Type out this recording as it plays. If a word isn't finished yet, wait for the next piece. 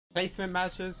Placement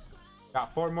matches.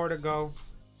 Got 4 more to go.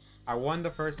 I won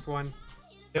the first one.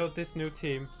 Built this new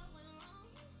team.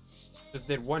 Just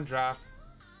did 1 draft.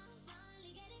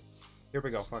 Here we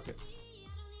go. Fuck it.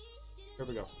 Here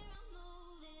we go.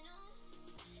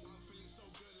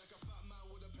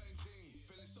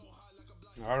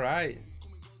 All right.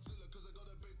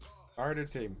 Starter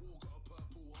team.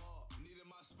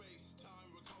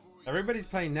 Everybody's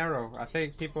playing narrow. I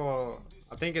think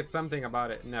it's something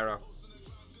about it, narrow.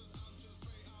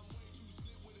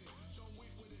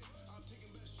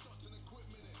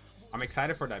 I'm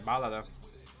excited for Dybala though.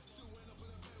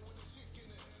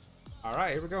 All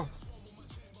right, here we go.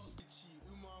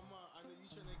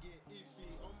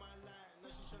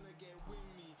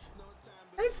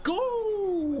 Let's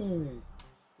go!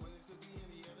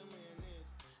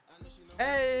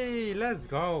 Hey, let's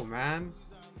go, man.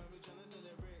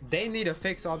 They need to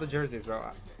fix all the jerseys,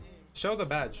 bro. Show the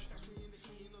badge.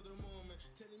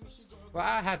 Well,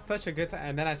 I had such a good time,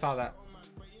 and then I saw that.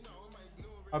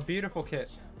 A beautiful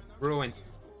kit. Ruined.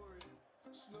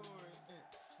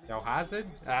 Yo, Hazard?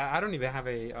 I don't even have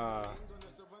a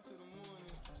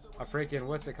freaking,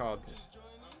 what's it called?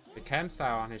 The cam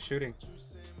style on his shooting.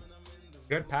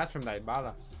 Good pass from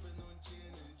Dybala.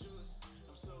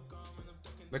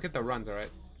 Look at the runs, alright?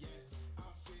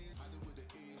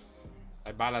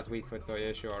 Dybala's weak foot's the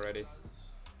issue already.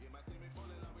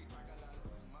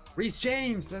 Reece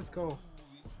James, let's go.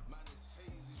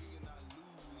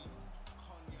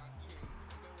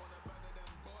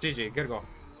 GG, good goal.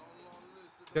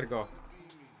 Good goal.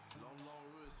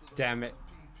 Damn it.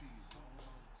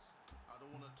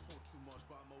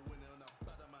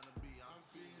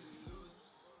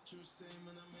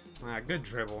 Ah, good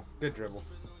dribble. Good dribble.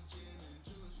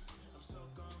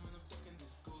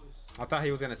 I thought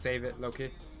he was gonna save it, low-key.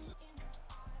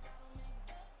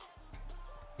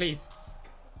 Please.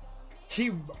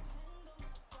 He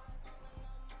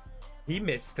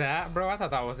missed that, bro. I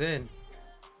thought that was in.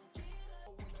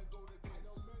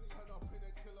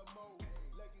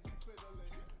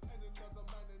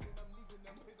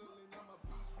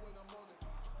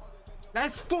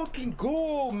 Let's fucking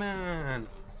go, man.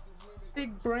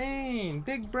 Big brain,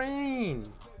 big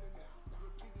brain.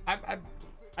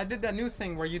 I did that new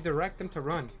thing where you direct them to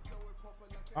run.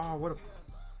 Oh, what a,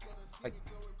 like,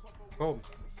 boom.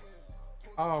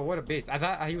 Oh, what a beast. I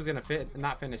thought he was gonna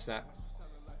not finish that.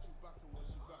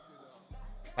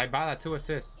 I bought that 2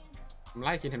 assists. I'm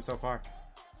liking him so far.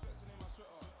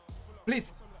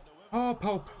 Please. Oh,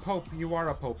 Pope, you are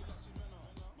a Pope.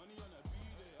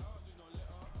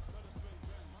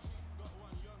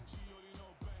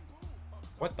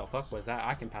 What the fuck was that?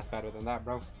 I can pass better than that,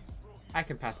 bro. I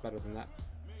can pass better than that.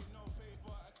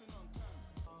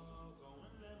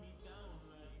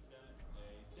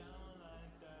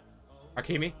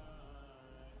 Hakimi.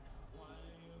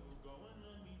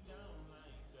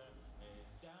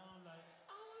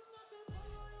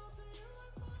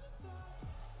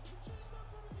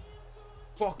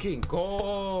 Fucking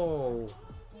go.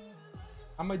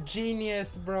 I'm a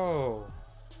genius, bro.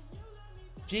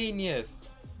 Genius.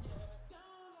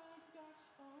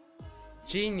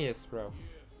 Genius, bro.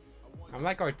 I'm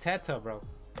like Arteta, bro.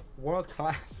 World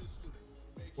class.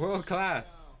 World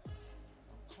class.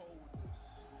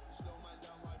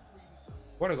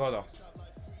 What a goal, though.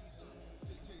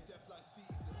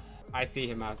 I see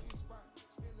him as.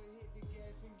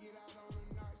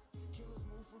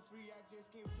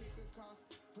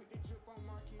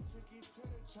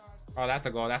 Oh, that's a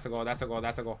goal. That's a goal. That's a goal.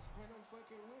 That's a goal.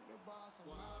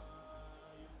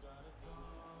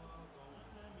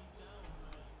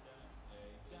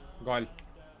 Goal.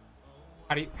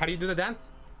 How do you do the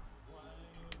dance?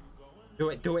 Do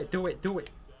it, do it, do it, do it,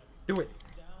 do it.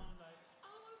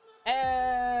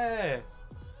 Hey!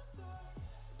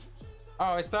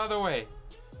 Oh, it's the other way.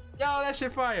 Yo, that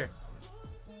shit fire.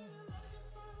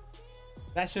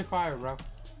 That shit fire, bro.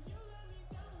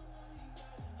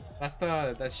 That's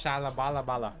the Shala Bala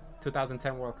Bala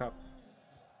 2010 World Cup.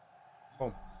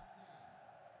 Boom.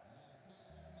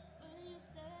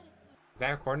 Is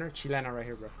that a corner? Chilena right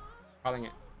here, bro. Calling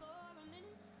it.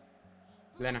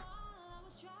 Lena.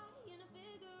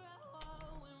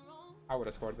 I would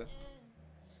have scored that.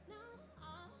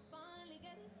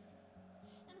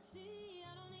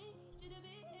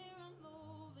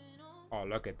 Oh,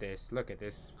 look at this. Look at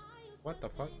this. What the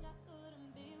fuck?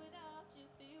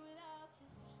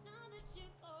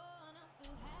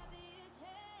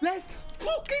 Let's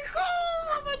fucking go!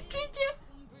 I'm a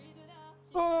genius!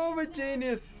 Oh, I'm a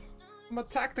genius. I'm a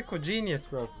tactical genius,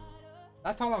 bro.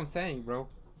 That's all I'm saying, bro.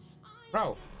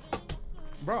 Bro,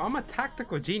 I'm a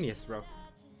tactical genius, bro.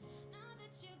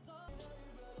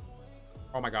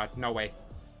 Oh my god, no way.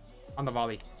 On the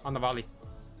volley. On the volley.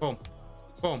 Boom.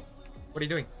 Boom. What are you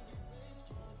doing?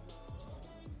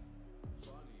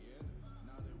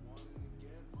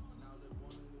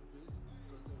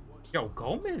 Yo,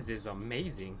 Gomez is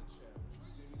amazing.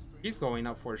 He's going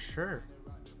up for sure.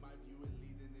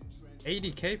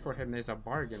 80K for him is a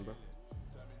bargain, bro.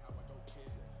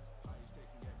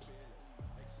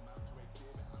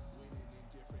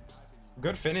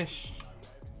 Good finish.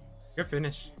 Good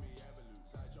finish.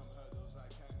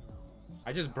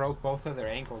 I just broke both of their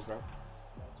ankles, bro.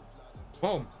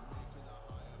 Boom.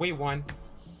 We won.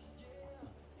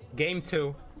 Game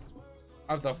 2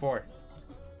 of the 4.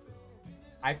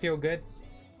 I feel good.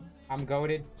 I'm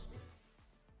goated.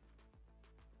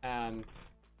 And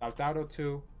Lautaro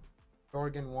 2.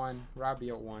 Dorgan 1.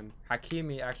 Rabiot 1.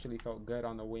 Hakimi actually felt good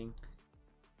on the wing.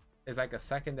 Is like a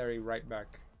secondary right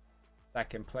back that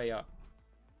can play up.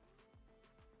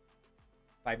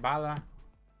 Dybala.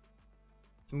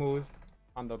 Smooth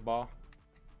on the ball.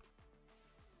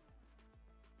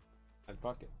 And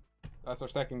fuck it. That's our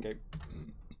second game.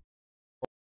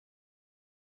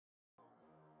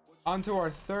 On to our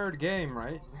third game,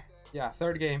 right? Yeah,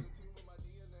 third game.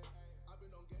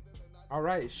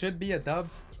 Alright, should be a dub.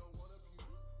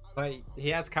 But he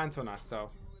has Cantona,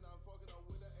 so.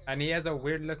 And he has a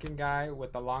weird looking guy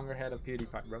with a longer head of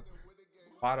PewDiePie, bro.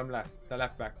 Bottom left, the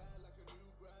left back.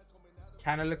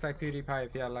 Kinda looks like PewDiePie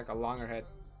if he had like a longer head.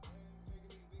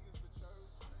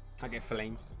 I get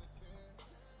flamed.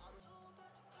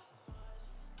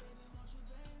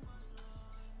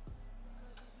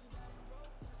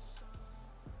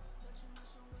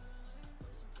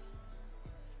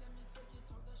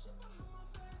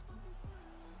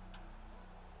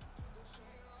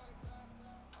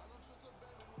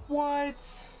 What?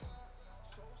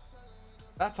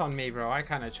 That's on me, bro. I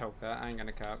kind of choked that. I ain't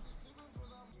gonna cap.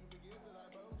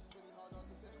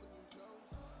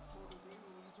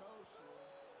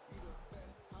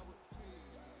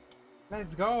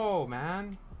 Let's go,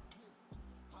 man.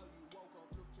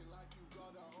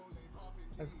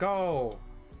 Let's go.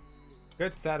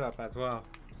 Good setup as well.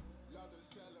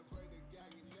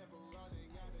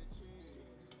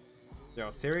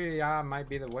 Yo, Serie A might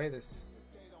be the way this.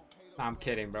 Nah, I'm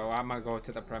kidding, bro. I'm gonna go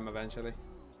to the Prem eventually.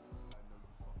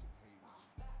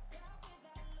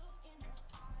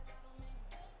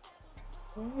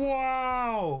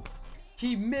 Wow!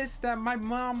 He missed that. My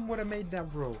mom would have made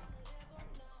that, bro.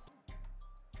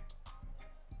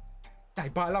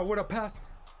 Dybala with a pass.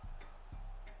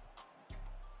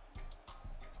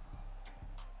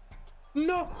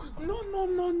 No! No, no,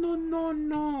 no, no, no,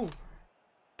 no!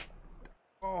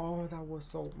 Oh, that was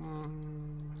so...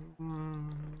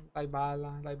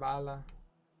 Dybala, Dybala.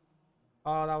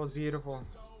 Oh, that was beautiful.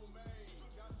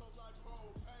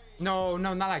 No,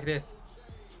 no, not like this.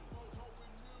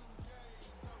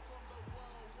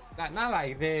 Not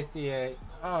like this, yeah.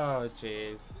 Oh,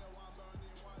 jeez.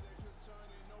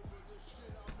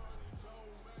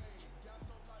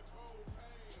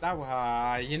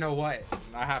 That you know what?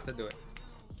 I have to do it.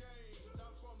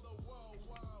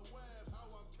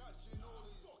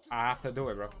 I have to do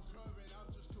it, bro.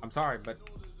 I'm sorry, but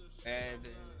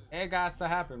it got to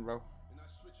happen, bro.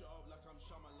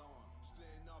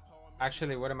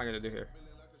 Actually, what am I gonna do here?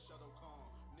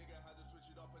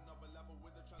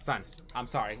 Son, I'm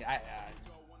sorry.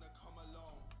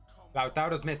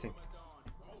 Lautaro's missing.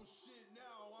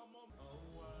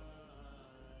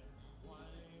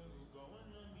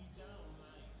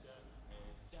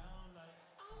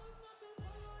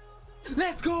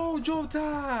 Let's go,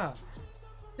 Jota!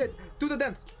 Yeah, do the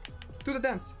dance. Do the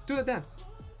dance. Do the dance.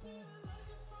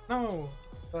 No.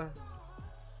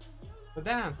 The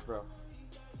dance, bro.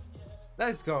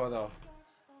 Let's go, though.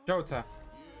 Jota.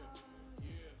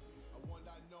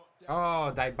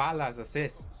 Oh, Dybala's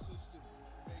assist.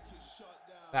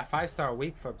 That 5-star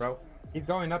weak foot, bro. He's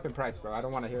going up in price, bro. I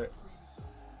don't want to hear it.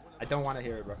 I don't want to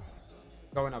hear it, bro.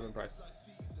 Going up in price.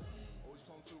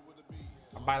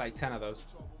 I'll buy like 10 of those.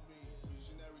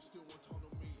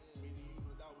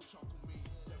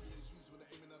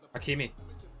 Hakimi.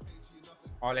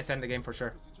 Oh, let's end the game for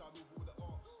sure.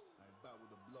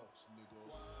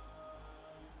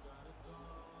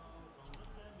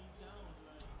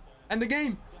 End the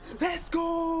game. Let's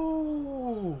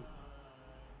go.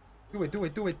 Do it, do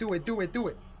it, do it, do it, do it, do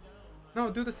it. No,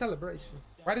 do the celebration.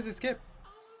 Why does it skip?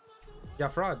 Yeah,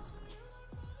 frauds.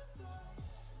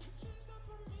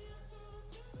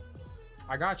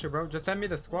 I got you, bro. Just send me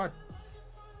the squad.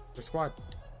 The squad.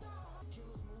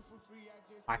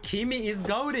 Hakimi is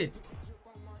goated.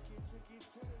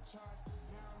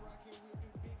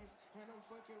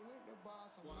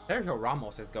 Sergio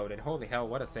Ramos is goated. Holy hell,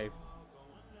 what a save.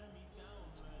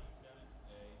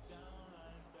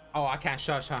 Oh, I can't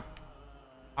shush, huh?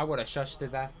 I would have shushed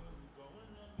his ass.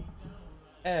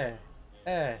 Eh,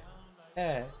 eh,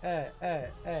 eh, eh, eh,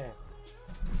 eh.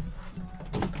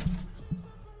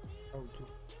 Oh,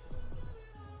 geez.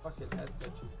 Fucking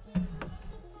headset.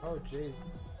 Oh, jeez.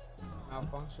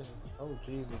 Malfunctioning. Oh,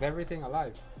 jeez. Is everything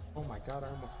alive? Oh my god, I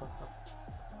almost fucked up.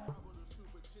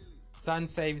 Sun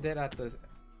saved it at the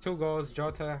 2 goals.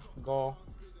 Jota goal.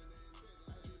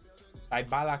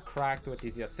 Dybala cracked with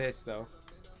his assist though.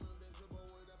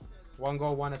 1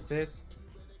 goal, 1 assist.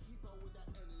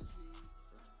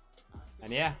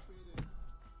 And yeah,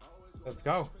 let's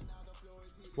go.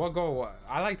 What goal?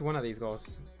 I liked one of these goals.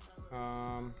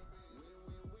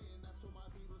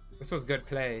 This was good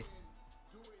play.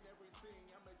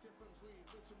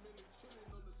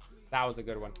 That was a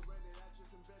good one.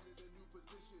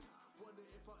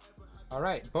 All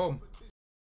right, boom.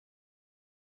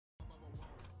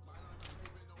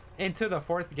 Into the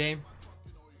 4th game.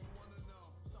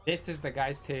 This is the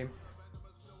guys' team.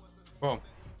 Boom.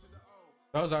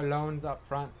 Those are loans up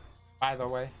front, by the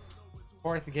way.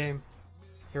 4th game.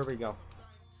 Here we go.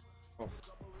 Boom.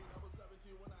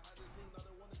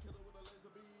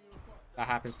 That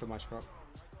happens too much, bro.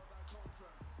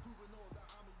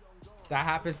 That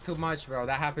happens too much, bro.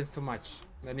 That happens too much.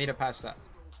 I need to patch that.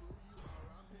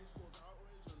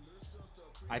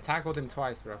 I tackled him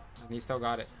twice, bro. And he still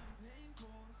got it.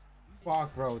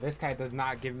 Fuck, bro. This guy does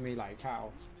not give me, like,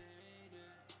 how.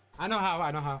 I know how.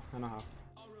 I know how. I know how.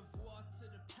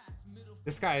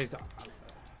 This guy is...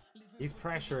 he's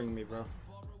pressuring me, bro.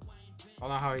 I don't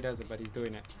know how he does it, but he's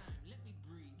doing it.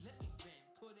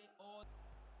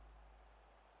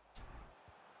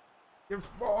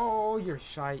 Oh, you're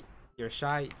shite. You're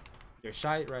shite. You're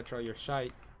shite, Retro. You're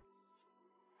shite.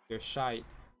 You're shite.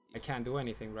 I can't do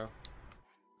anything, bro.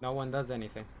 No one does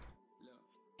anything.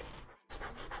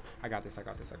 I got this. I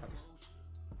got this. I got this.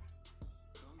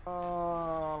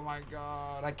 Oh my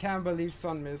god. I can't believe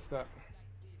Son missed that.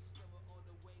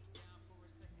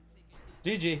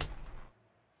 GG.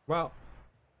 Well,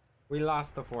 we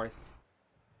lost the 4th.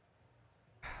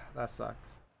 That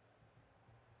sucks.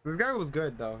 This guy was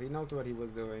good though. He knows what he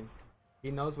was doing.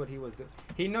 He knows what he was doing.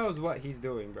 He knows what he's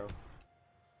doing, bro.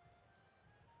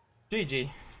 GG.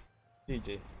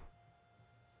 GG.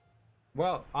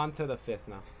 Well, on to the 5th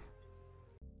now.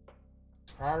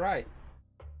 All right.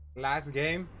 Last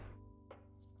game.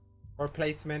 Our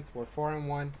placements. We're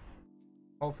 4-1.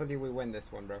 Hopefully we win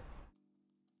this one, bro.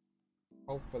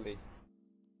 Hopefully.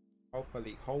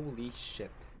 Hopefully. Holy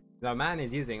shit. The man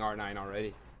is using R9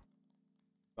 already.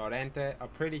 Lorente, a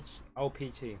pretty OP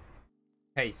team.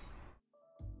 Pace.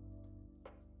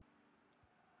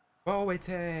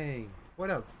 Boateng. What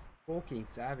a fucking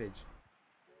savage.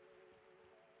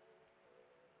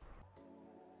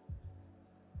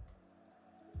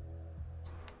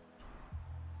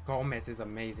 Gomez is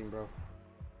amazing, bro.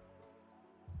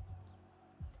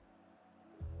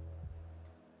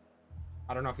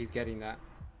 I don't know if he's getting that.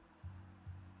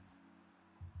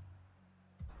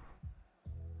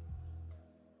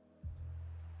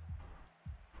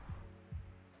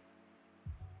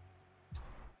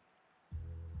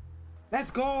 Let's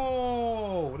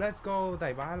go! Let's go,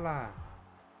 Dybala.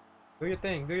 Do your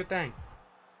thing, do your thing.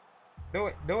 Do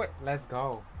it, do it. Let's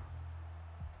go.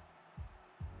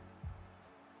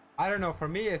 I don't know, for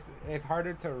me it's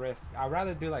harder to risk. I'd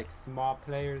rather do like small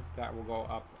players that will go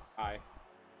up high.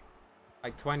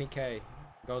 Like 20k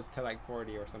goes to like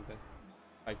 40 or something.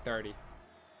 Like 30.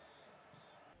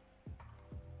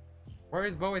 Where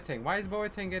is Boateng? Why is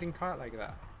Boateng getting caught like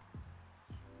that?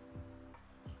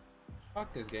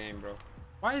 Fuck this game, bro.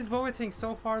 Why is Boateng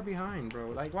so far behind, bro?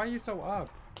 Like, why are you so up?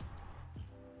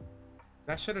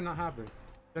 That should have not happened.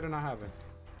 Should have not happened.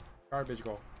 Garbage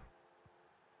goal.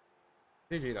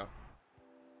 GG though.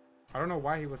 I don't know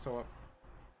why he was so up.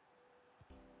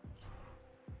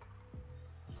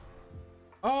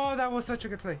 Oh, that was such a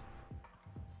good play.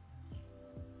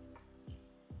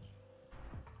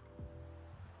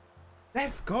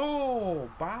 Let's go!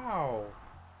 Wow.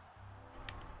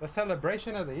 The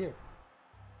celebration of the year.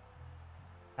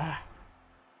 Ah.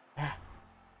 Ah.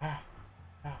 Ah.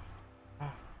 Ah.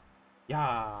 Ah.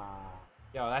 Yeah.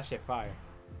 Yo, that shit fire.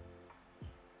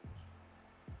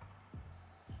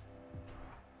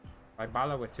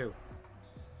 Dybala with 2.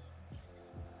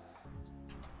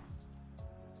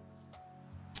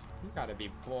 You gotta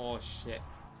be bullshit.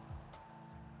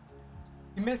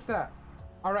 You missed that.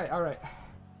 Alright, alright.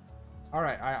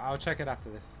 Alright, I'll check it after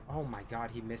this. Oh my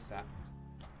god, he missed that.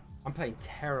 I'm playing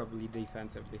terribly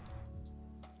defensively.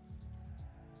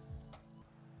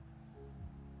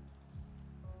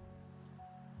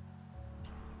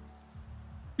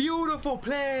 Beautiful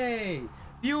play!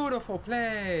 Beautiful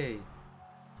play.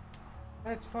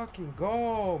 Let's fucking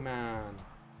go, man.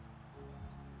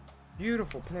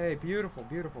 Beautiful play. Beautiful,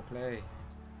 beautiful play.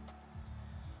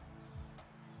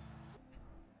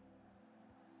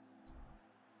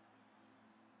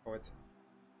 Oh, it's...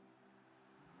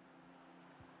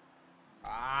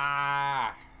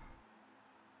 Ah.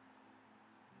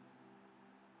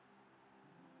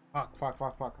 Fuck, fuck,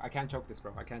 fuck, fuck. I can't choke this,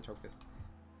 bro. I can't choke this.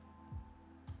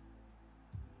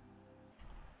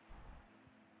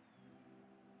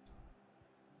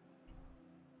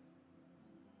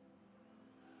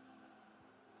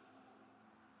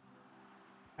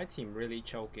 My team really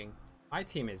choking. My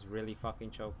team is really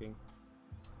fucking choking.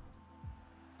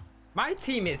 My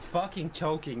team is fucking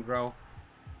choking, bro.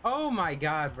 Oh my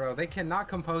god, bro. They cannot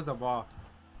compose a ball.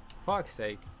 Fuck's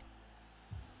sake.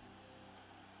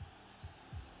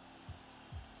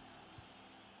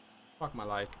 Fuck my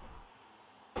life.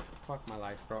 Fuck my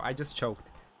life, bro. I just choked.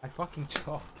 I fucking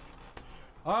choked.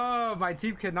 Oh, my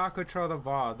team cannot control the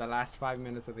ball the last 5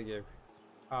 minutes of the game.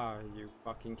 Oh, are you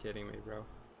fucking kidding me, bro?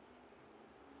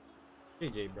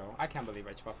 GG, bro. I can't believe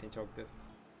I fucking choked this.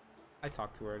 I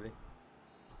talked too early.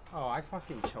 Oh, I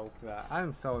fucking choked that.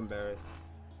 I'm so embarrassed.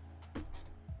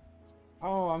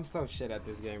 Oh, I'm so shit at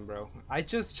this game, bro. I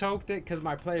just choked it because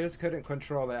my players couldn't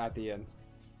control it at the end.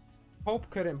 Hope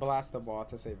couldn't blast the ball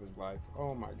to save his life.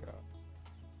 Oh my god.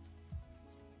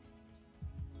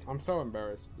 I'm so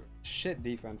embarrassed. Shit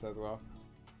defense as well.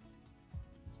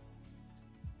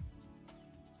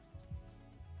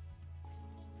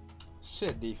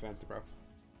 Shit defense, bro.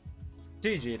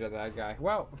 GG to that guy.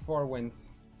 Well, 4 wins.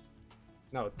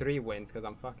 No, 3 wins because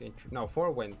I'm fucking... No,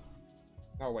 4 wins.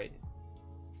 No, wait.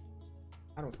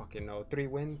 I don't fucking know. 3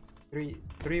 wins?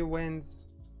 3 wins.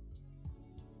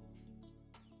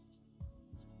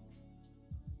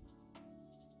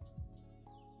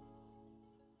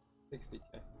 $60K.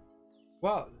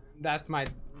 Well, that's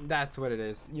what it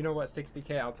is. You know what?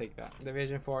 $60K, I'll take that.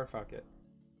 Division 4, fuck it.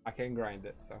 I can grind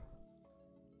it, so.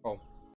 Boom.